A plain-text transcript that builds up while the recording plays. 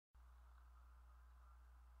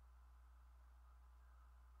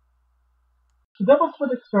The double slit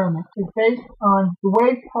experiment is based on the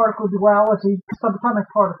wave-particle duality of subatomic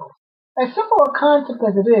particles. As simple a concept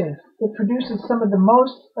as it is, it produces some of the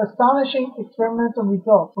most astonishing experimental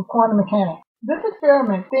results of quantum mechanics. This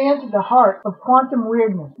experiment stands at the heart of quantum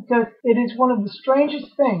weirdness because it is one of the strangest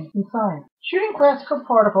things in science. Shooting classical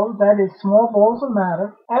particles, that is, small balls of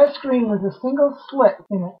matter, at a screen with a single slit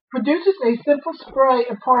in it, produces a simple spray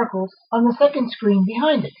of particles on the second screen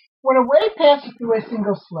behind it. When a wave passes through a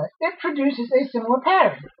single slit, it produces a similar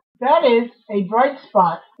pattern. That is, a bright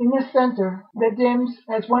spot in the center that dims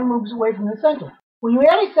as one moves away from the center. When you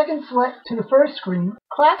add a second slit to the first screen,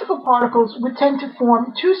 classical particles would tend to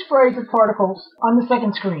form two sprays of particles on the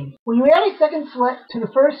second screen. When you add a second slit to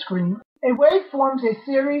the first screen, a wave forms a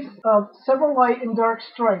series of several light and dark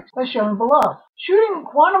stripes, as shown below. Shooting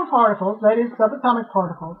quantum particles, that is, subatomic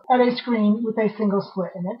particles, at a screen with a single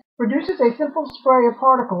slit in it, produces a simple spray of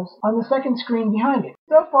particles on the second screen behind it.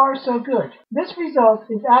 So far, so good. This result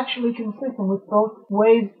is actually consistent with both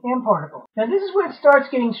waves and particles. Now, this is where it starts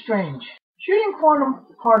getting strange. Shooting quantum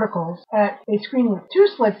particles at a screen with two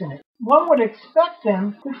slits in it, one would expect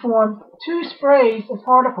them to form two sprays of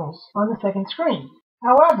particles on the second screen.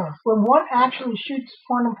 However, when one actually shoots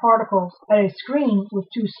quantum particles at a screen with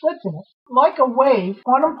two slits in it, like a wave,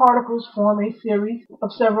 quantum particles form a series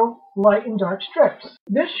of several light and dark strips.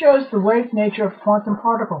 This shows the wave nature of quantum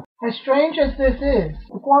particles. As strange as this is,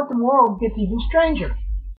 the quantum world gets even stranger.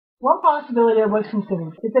 One possibility that was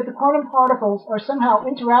considered is that the quantum particles are somehow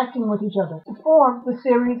interacting with each other to form the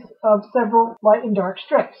series of several light and dark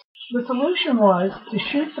strips. The solution was to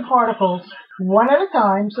shoot the particles one at a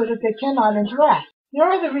time so that they cannot interact. Here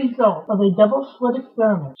are the results of a double slit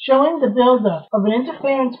experiment showing the buildup of an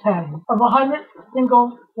interference pattern of 100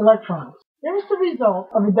 single electrons. Here is the result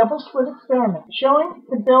of a double slit experiment showing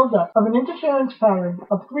the buildup of an interference pattern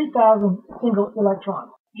of 3,000 single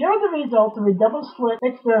electrons. Here are the results of a double slit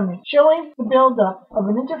experiment showing the buildup of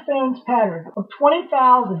an interference pattern of 20,000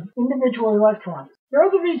 individual electrons. Here are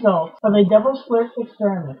the results of a double slit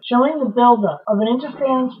experiment showing the buildup of an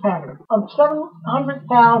interference pattern of 700,000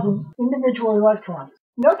 individual electrons.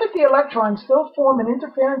 Note that the electrons still form an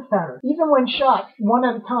interference pattern, even when shot one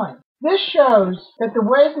at a time. This shows that the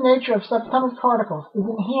wave nature of subatomic particles is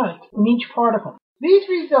inherent in each particle. These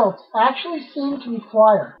results actually seem to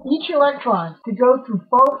require each electron to go through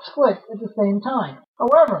both slits at the same time.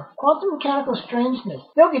 However, quantum mechanical strangeness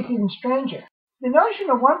still gets even stranger. The notion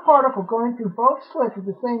of one particle going through both slits at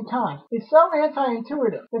the same time is so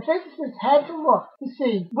anti-intuitive that physicists had to look to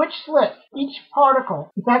see which slit each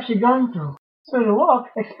particle is actually going through. So to look,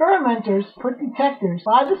 experimenters put detectors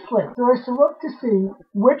by the slit so as to look to see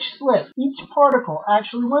which slit each particle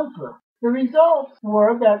actually went through. The results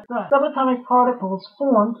were that the subatomic particles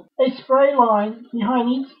formed a spray line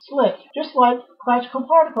behind each slit, just like classical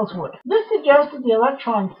particles would. This suggested the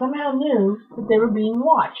electrons somehow knew that they were being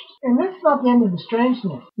watched. And this is not the end of the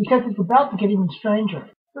strangeness, because it's about to get even stranger.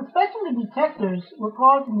 Suspecting the detectors were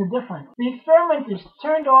causing the difference, the experimenters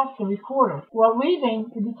turned off the recorder while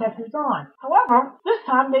leaving the detectors on. However, this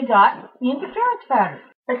time they got the interference pattern.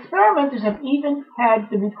 Experimenters have even had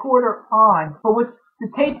the recorder on, but with the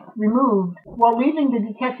tape removed while leaving the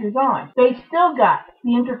detectors on. They still got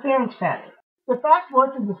the interference pattern. The fact was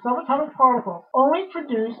that the subatomic particles only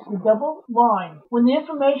produced the double line when the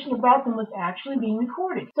information about them was actually being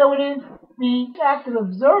recorded. So it is the act of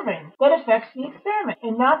observing that affects the experiment,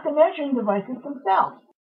 and not the measuring devices themselves.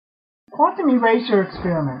 Quantum eraser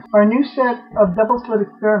experiments are a new set of double slit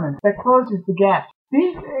experiments that closes the gap.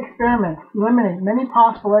 These experiments eliminate many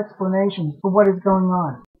possible explanations for what is going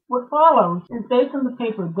on. What follows is based on the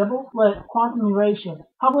paper Double Slit Quantum Erasure,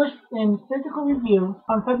 published in Physical Review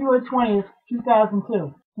on February 20th,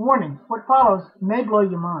 2002. Warning, what follows may blow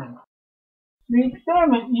your mind. The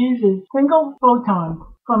experiment uses single photons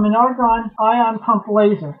from an argon ion pump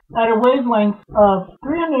laser at a wavelength of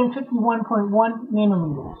 351.1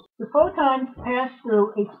 nanometers. The photons pass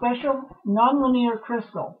through a special nonlinear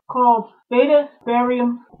crystal called beta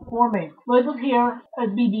barium formate, labeled here as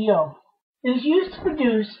BBO. It is used to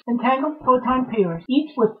produce entangled photon pairs, each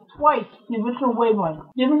with twice the original wavelength,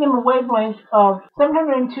 giving them a wavelength of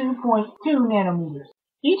 702.2 nanometers.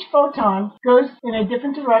 Each photon goes in a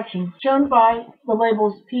different direction, shown by the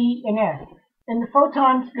labels P and S, and the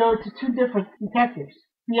photons go to two different detectors.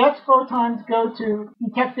 The S photons go to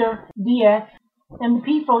detector DS, and the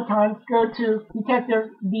P photons go to detector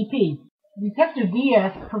DP. Detector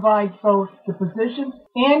DS provides both the position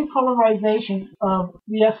and polarization of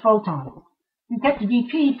the S photons. Detector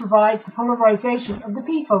DP provides the polarization of the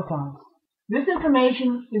P photons. This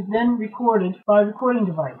information is then recorded by a recording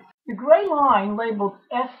device. The gray line labeled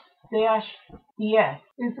S-DP ds,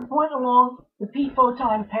 is the point along the p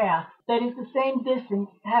photon path that is the same distance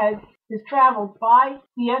as is traveled by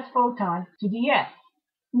the s photon to ds.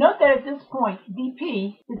 Note that at this point,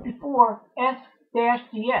 dp is before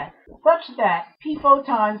s-ds, such that p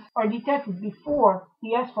photons are detected before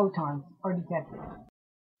the s photons are detected.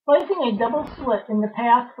 Placing a double slit in the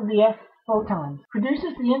path of the s photons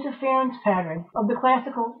produces the interference pattern of the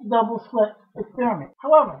classical double slit experiment.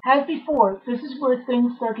 However, as before, this is where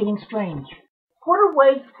things start getting strange. Quarter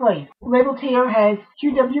wave plates, labeled here as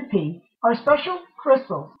QWP, are special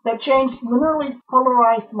crystals that change linearly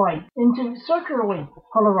polarized light into circularly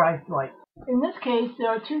polarized light. In this case, there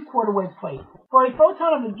are two quarter wave plates. For a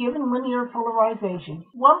photon of a given linear polarization,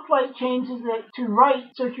 one plate changes it to right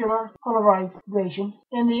circular polarization,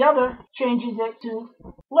 and the other changes it to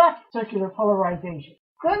left circular polarization.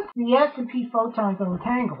 Since the s and p photons are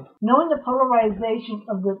entangled, knowing the polarization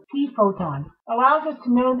of the p photon allows us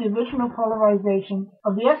to know the original polarization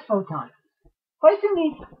of the s photon. Placing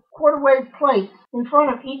these quarter wave plates in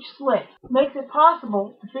front of each slit makes it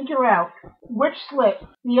possible to figure out which slit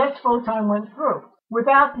the s photon went through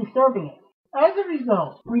without disturbing it. As a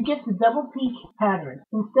result, we get the double peak pattern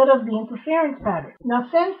instead of the interference pattern. Now,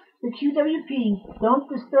 since the QWPs don't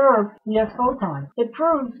disturb the s photon, it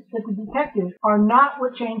proves that the detectors are not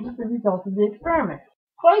what changes the result of the experiment.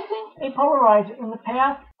 Placing a polarizer in the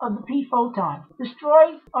path of the p photon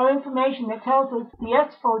destroys our information that tells us the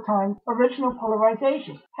s photon's original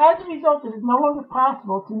polarization. As a result, it is no longer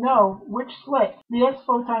possible to know which slit the s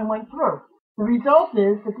photon went through. The result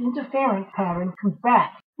is that the interference pattern comes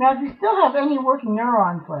back. Now, if you still have any working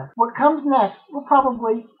neurons left, what comes next will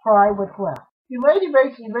probably fry what's left. Delayed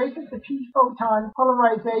erasure erases the p photon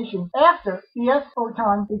polarization after the s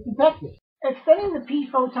photon is detected. Extending the p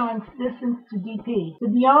photon's distance to dp to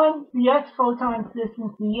beyond the s photon's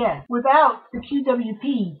distance to ds without the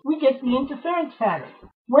QWPs, we get the interference pattern.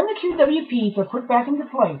 When the QWPs are put back into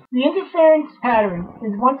place, the interference pattern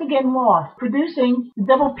is once again lost, producing the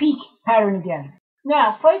double peak pattern again.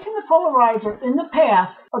 Now, placing the polarizer in the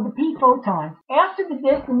path of the p photon after the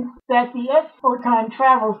distance that the s photon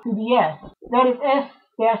travels to the s, that is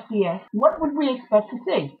s-ds, what would we expect to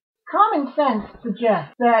see? Common sense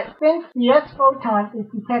suggests that since the s photon is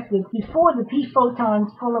detected before the p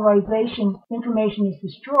photon's polarization information is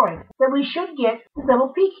destroyed, that we should get the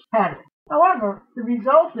double peak pattern. However, the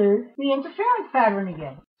result is the interference pattern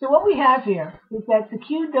again. So what we have here is that the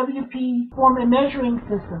QWP form a measuring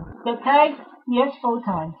system that tags the s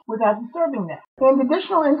photons without disturbing them. And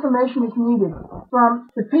additional information is needed from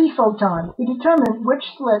the p photon to determine which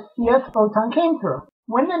slit the s photon came through.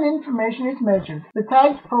 When that information is measured, the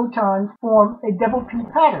tagged photons form a double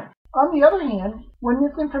peak pattern. On the other hand, when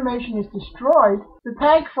this information is destroyed, the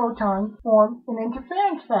tagged photons form an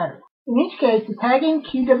interference pattern. In each case, the tagging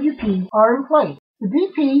QWPs are in place. The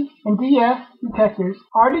dp and ds detectors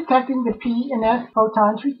are detecting the p and s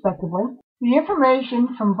photons respectively. The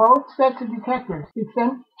information from both sets of detectors is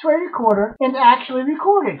sent to a recorder and actually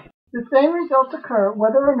recorded. The same results occur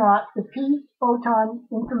whether or not the p photon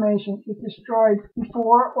information is destroyed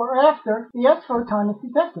before or after the s photon is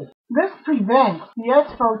detected. This prevents the s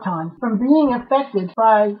photon from being affected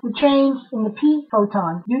by the change in the p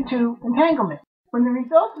photon due to entanglement. When the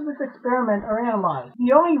results of this experiment are analyzed,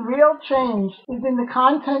 the only real change is in the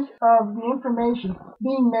content of the information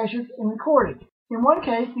being measured and recorded. In one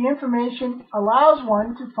case, the information allows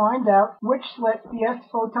one to find out which slit the s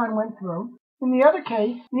photon went through. In the other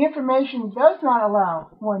case, the information does not allow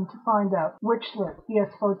one to find out which slit the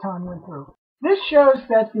s photon went through. This shows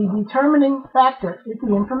that the determining factor is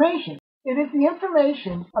the information. It is the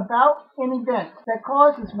information about an event that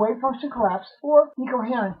causes wave function collapse or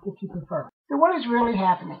decoherence, if you prefer. So what is really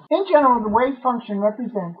happening? In general, the wave function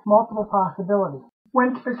represents multiple possibilities.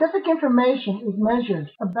 When specific information is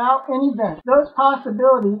measured about an event, those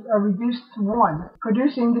possibilities are reduced to one,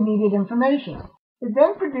 producing the needed information. It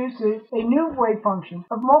then produces a new wave function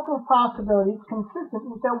of multiple possibilities consistent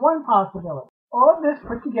with that one possibility. All of this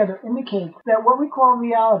put together indicates that what we call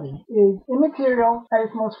reality is immaterial at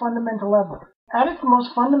its most fundamental level. At its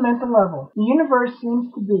most fundamental level, the universe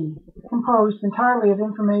seems to be composed entirely of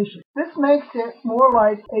information. This makes it more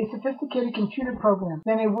like a sophisticated computer program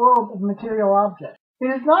than a world of material objects.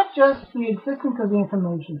 It is not just the existence of the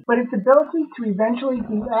information, but its ability to eventually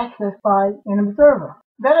be accessed by an observer.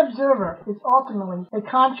 That observer is ultimately a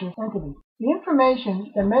conscious entity. The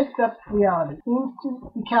information that makes up reality seems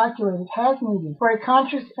to be calculated as needed for a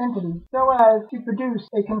conscious entity so as to produce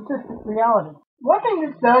a consistent reality. One thing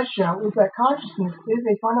this does show is that consciousness is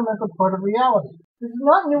a fundamental part of reality. This is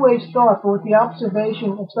not New Age thought, but what the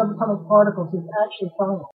observation of subatomic particles is actually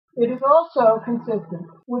telling us. It is also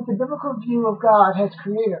consistent with the biblical view of God as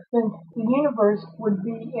creator, since the universe would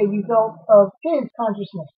be a result of his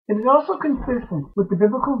consciousness. It is also consistent with the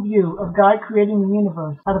biblical view of God creating the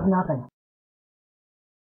universe out of nothing.